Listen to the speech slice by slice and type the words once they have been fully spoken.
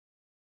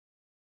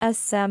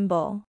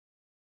Assemble.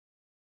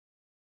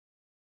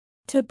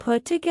 To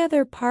put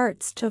together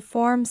parts to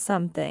form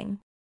something.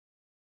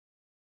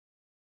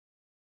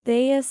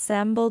 They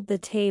assembled the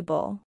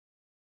table.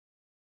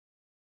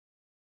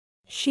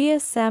 She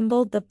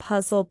assembled the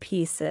puzzle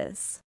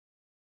pieces.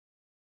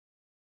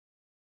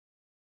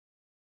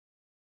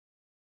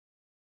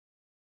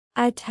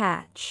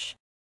 Attach.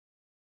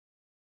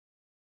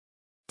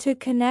 To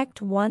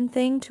connect one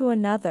thing to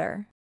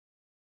another.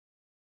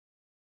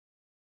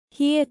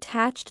 He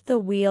attached the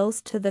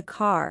wheels to the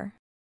car.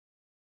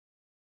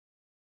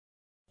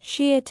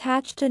 She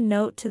attached a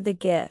note to the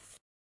gift.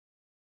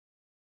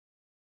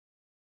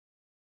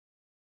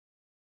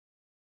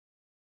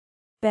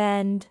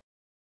 Bend.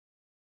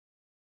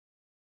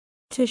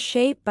 To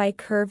shape by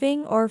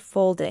curving or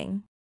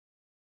folding.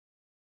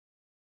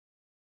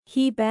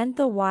 He bent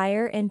the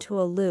wire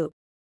into a loop.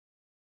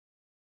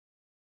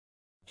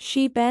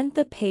 She bent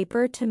the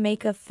paper to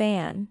make a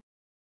fan.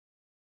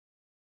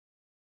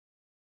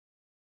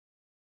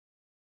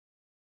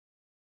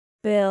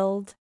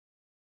 Build.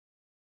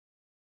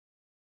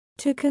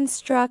 To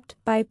construct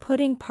by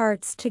putting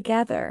parts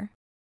together.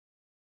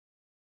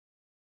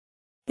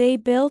 They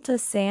built a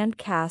sand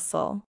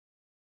castle.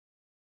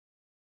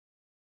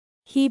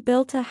 He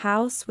built a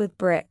house with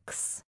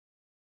bricks.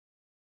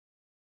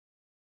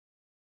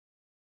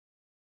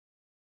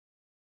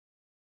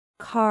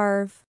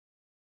 Carve.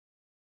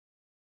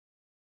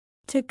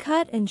 To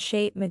cut and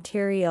shape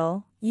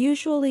material,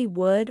 usually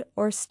wood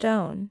or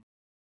stone.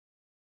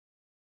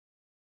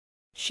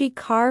 She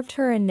carved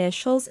her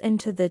initials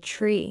into the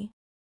tree.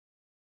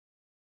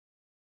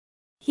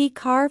 He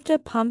carved a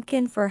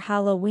pumpkin for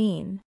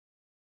Halloween.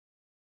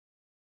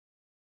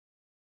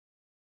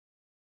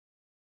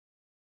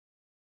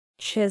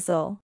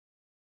 Chisel.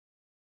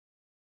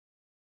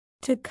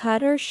 To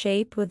cut or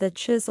shape with a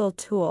chisel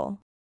tool.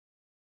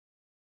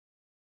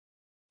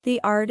 The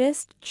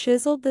artist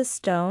chiseled the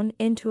stone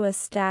into a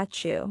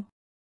statue.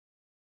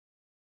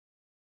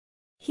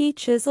 He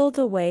chiseled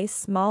away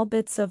small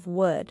bits of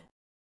wood.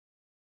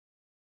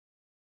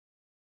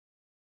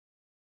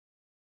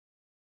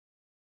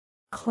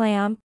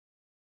 Clamp.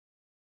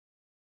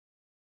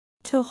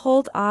 To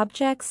hold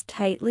objects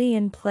tightly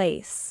in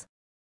place.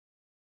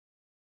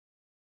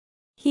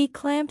 He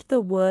clamped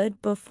the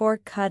wood before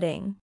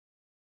cutting.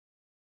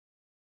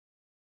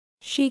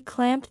 She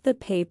clamped the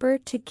paper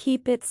to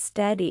keep it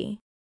steady.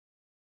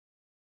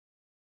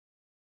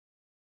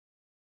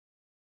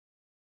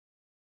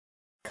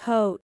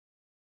 Coat.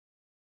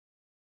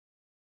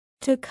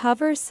 To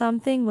cover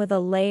something with a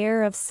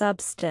layer of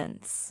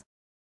substance.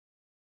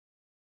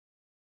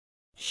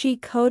 She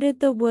coated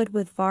the wood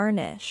with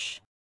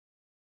varnish.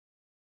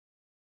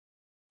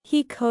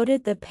 He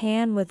coated the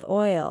pan with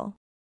oil.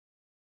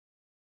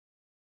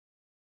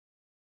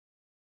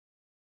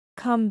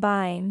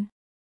 Combine.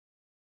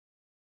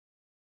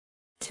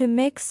 To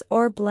mix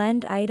or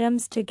blend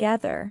items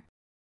together.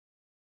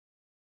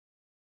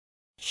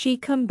 She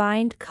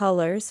combined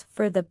colors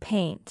for the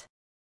paint.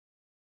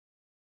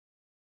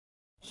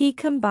 He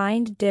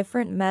combined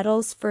different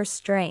metals for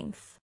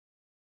strength.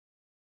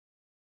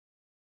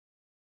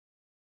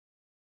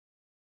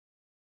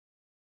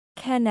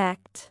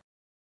 Connect.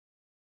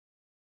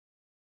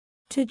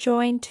 To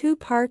join two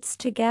parts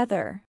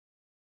together.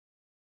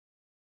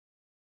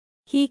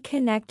 He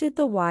connected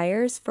the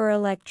wires for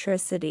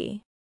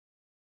electricity.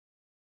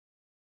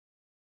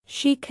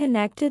 She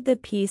connected the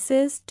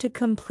pieces to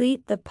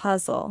complete the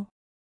puzzle.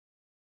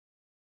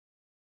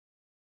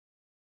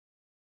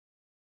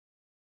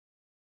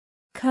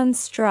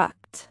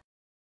 Construct.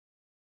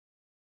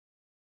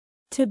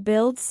 To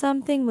build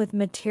something with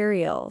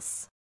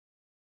materials.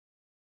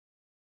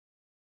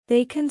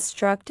 They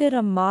constructed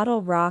a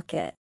model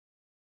rocket.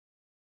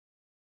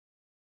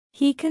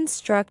 He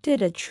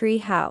constructed a tree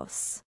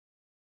house.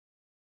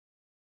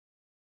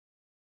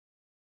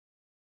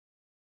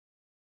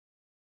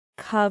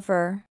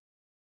 Cover.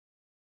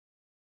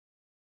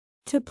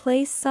 To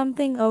place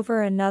something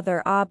over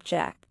another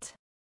object.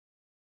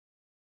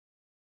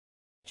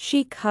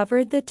 She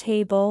covered the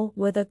table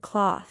with a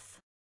cloth.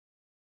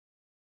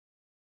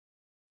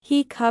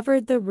 He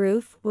covered the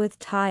roof with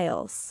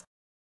tiles.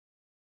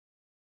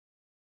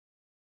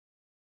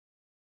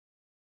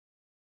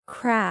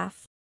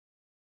 Craft.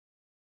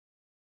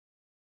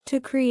 To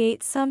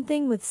create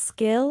something with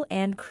skill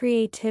and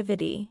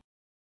creativity.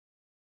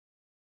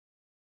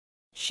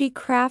 She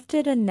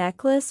crafted a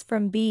necklace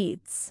from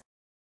beads.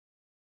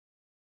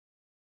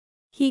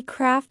 He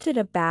crafted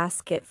a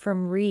basket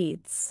from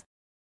reeds.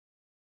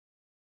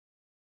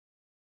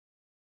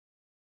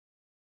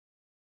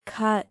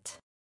 Cut.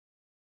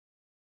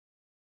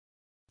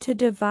 To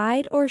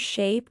divide or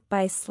shape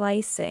by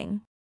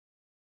slicing.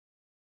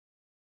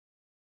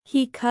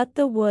 He cut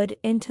the wood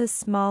into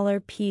smaller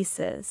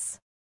pieces.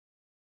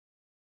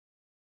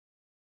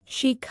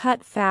 She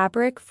cut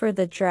fabric for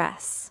the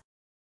dress.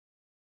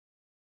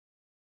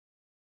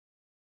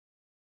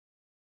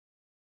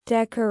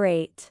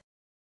 Decorate.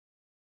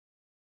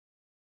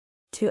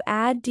 To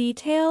add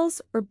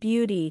details or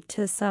beauty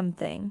to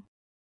something.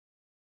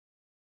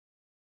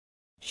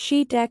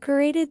 She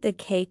decorated the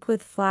cake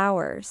with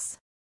flowers.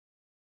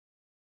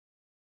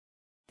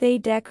 They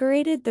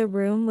decorated the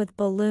room with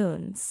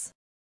balloons.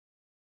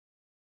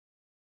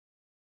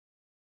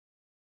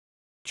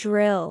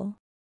 Drill.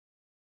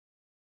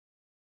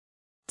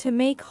 To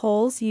make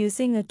holes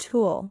using a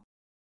tool.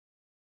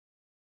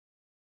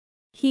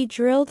 He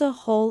drilled a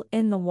hole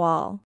in the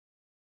wall.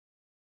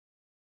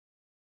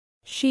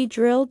 She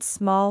drilled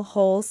small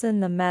holes in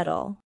the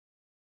metal.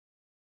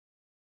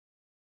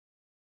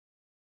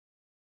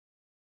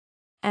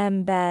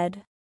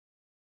 Embed.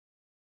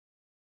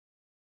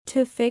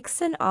 To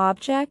fix an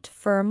object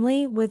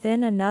firmly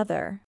within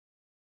another.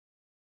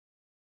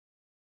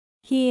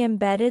 He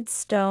embedded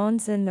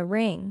stones in the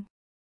ring.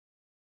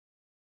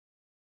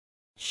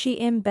 She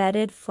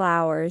embedded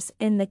flowers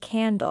in the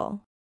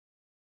candle.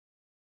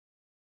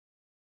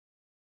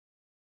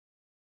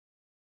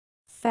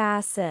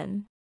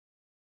 Fasten.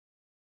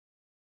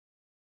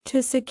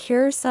 To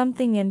secure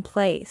something in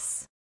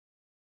place.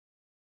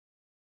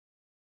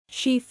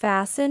 She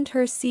fastened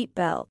her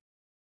seatbelt.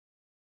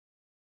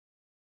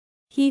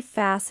 He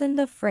fastened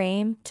the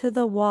frame to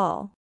the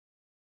wall.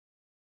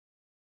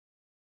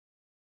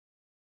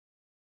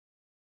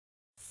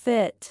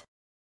 Fit.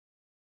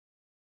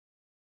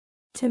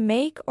 To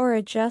make or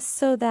adjust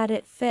so that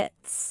it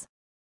fits.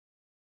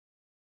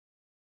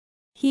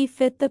 He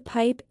fit the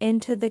pipe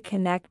into the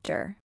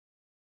connector.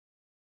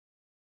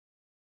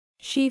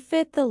 She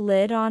fit the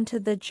lid onto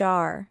the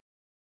jar.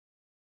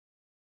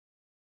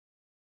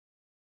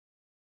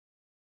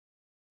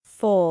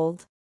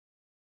 Fold.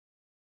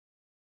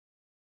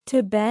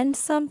 To bend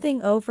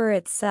something over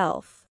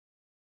itself.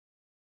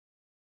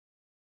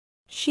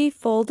 She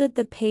folded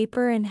the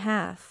paper in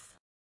half.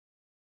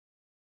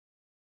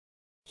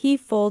 He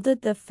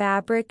folded the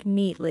fabric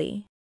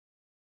neatly.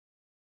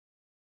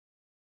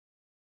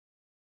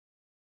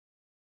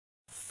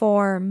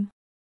 Form.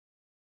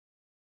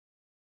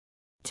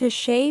 To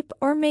shape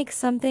or make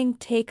something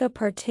take a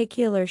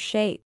particular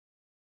shape.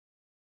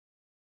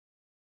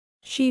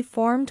 She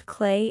formed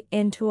clay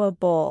into a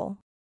bowl.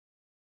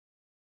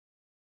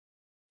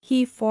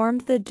 He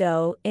formed the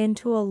dough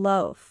into a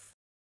loaf.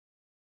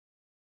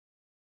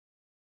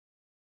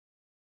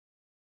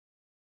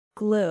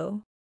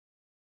 Glue.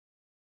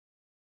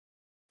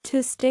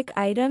 To stick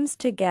items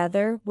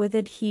together with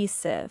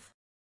adhesive.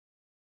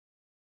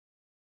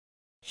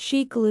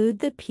 She glued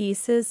the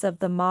pieces of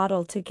the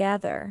model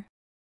together.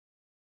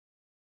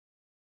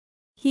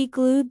 He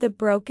glued the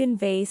broken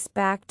vase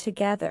back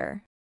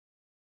together.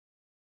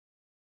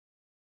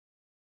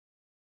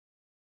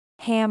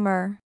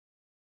 Hammer.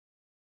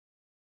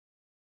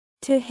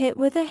 To hit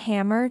with a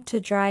hammer to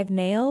drive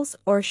nails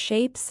or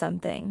shape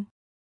something.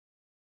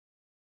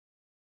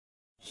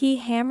 He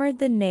hammered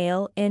the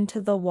nail into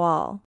the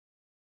wall.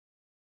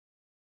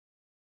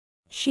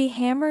 She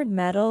hammered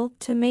metal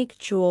to make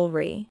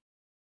jewelry.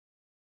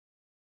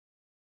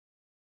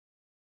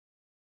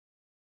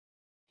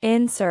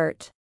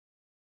 Insert.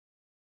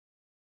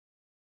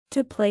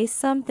 To place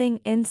something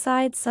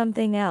inside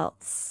something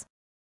else.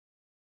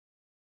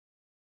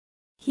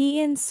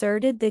 He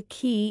inserted the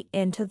key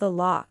into the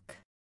lock.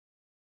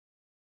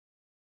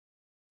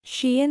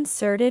 She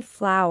inserted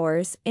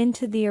flowers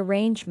into the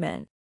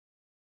arrangement.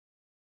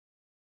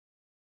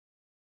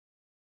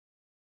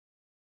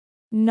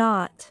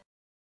 Knot.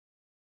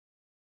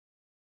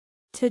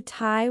 To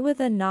tie with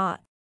a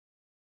knot.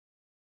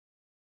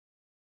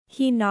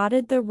 He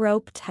knotted the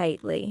rope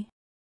tightly.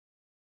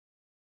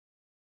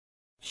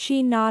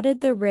 She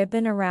knotted the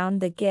ribbon around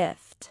the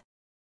gift.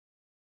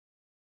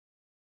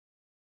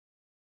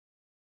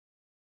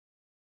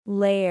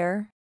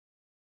 Layer.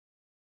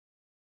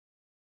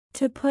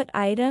 To put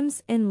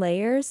items in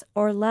layers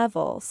or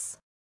levels.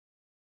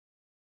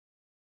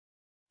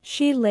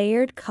 She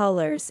layered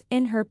colors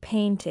in her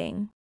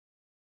painting.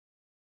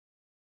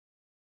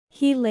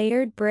 He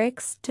layered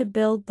bricks to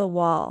build the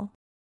wall.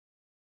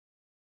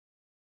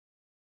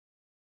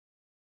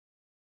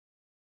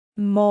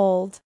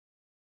 Mold.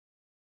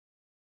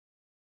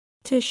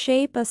 To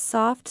shape a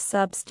soft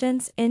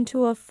substance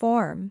into a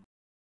form.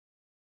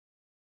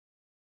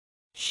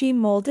 She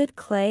molded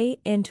clay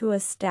into a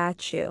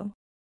statue.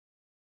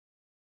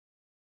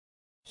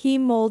 He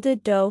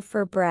molded dough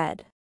for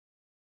bread.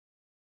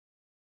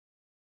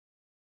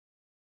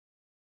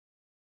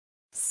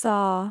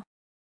 Saw.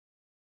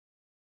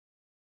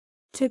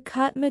 To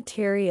cut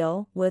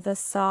material with a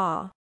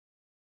saw.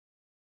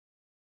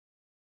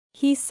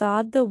 He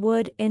sawed the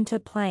wood into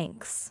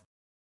planks.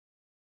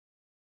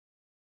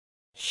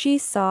 She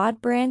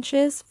sawed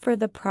branches for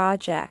the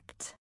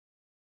project.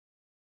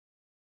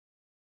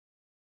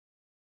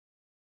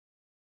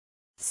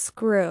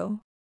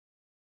 Screw.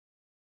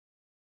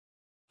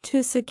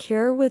 To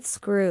secure with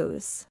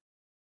screws.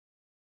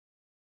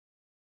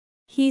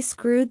 He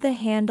screwed the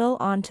handle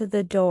onto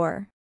the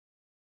door.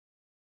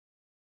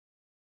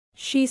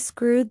 She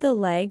screwed the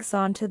legs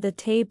onto the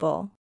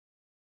table.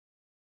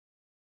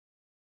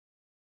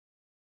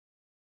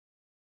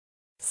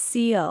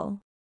 Seal.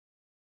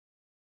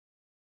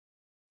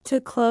 To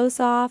close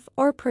off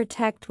or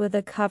protect with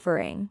a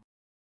covering.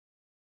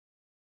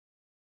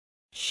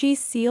 She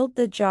sealed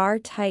the jar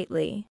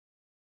tightly.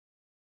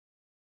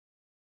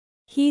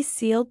 He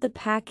sealed the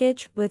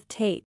package with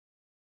tape.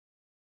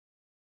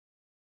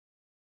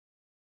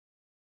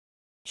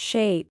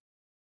 Shape.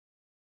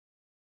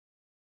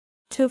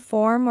 To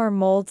form or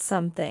mold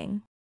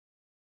something.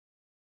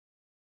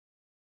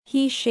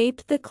 He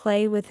shaped the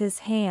clay with his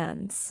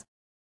hands.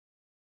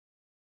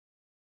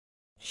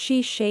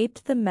 She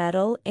shaped the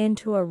metal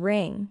into a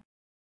ring.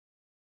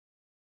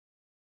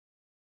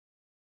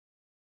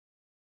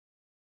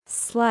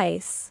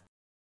 Slice.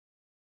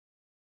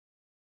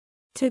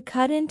 To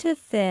cut into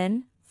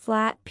thin,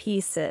 flat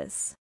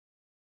pieces.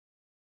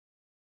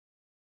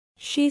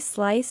 She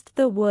sliced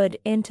the wood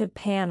into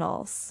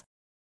panels.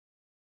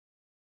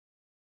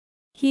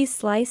 He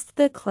sliced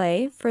the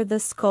clay for the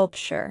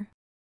sculpture.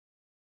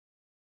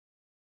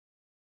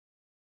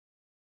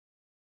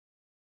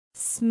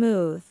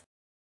 Smooth.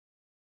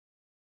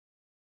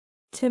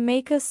 To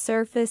make a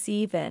surface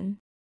even.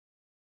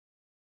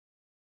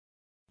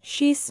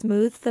 She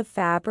smoothed the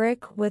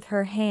fabric with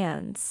her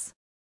hands.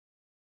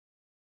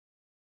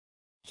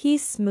 He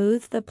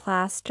smoothed the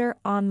plaster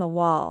on the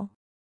wall.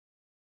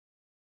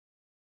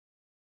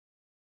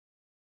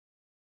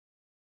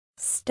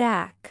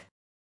 Stack.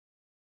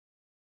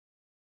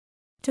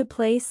 To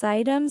place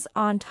items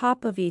on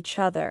top of each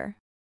other.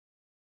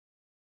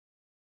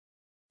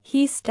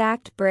 He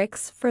stacked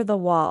bricks for the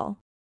wall.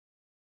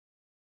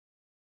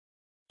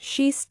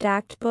 She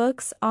stacked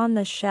books on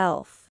the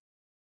shelf.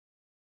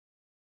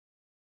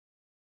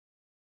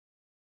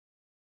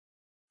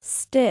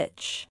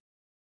 Stitch.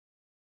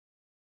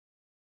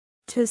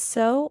 To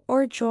sew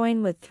or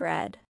join with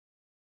thread.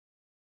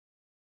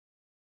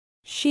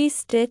 She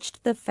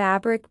stitched the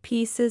fabric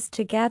pieces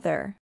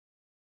together.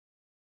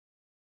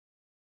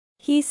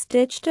 He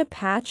stitched a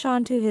patch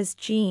onto his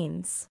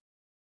jeans.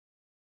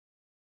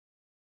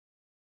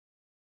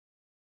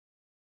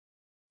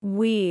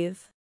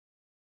 Weave.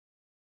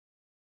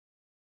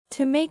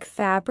 To make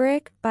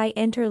fabric by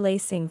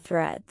interlacing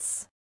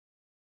threads.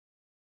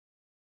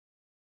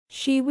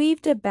 She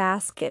weaved a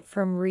basket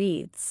from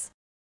reeds.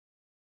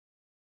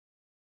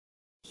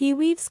 He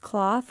weaves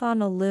cloth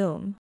on a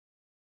loom.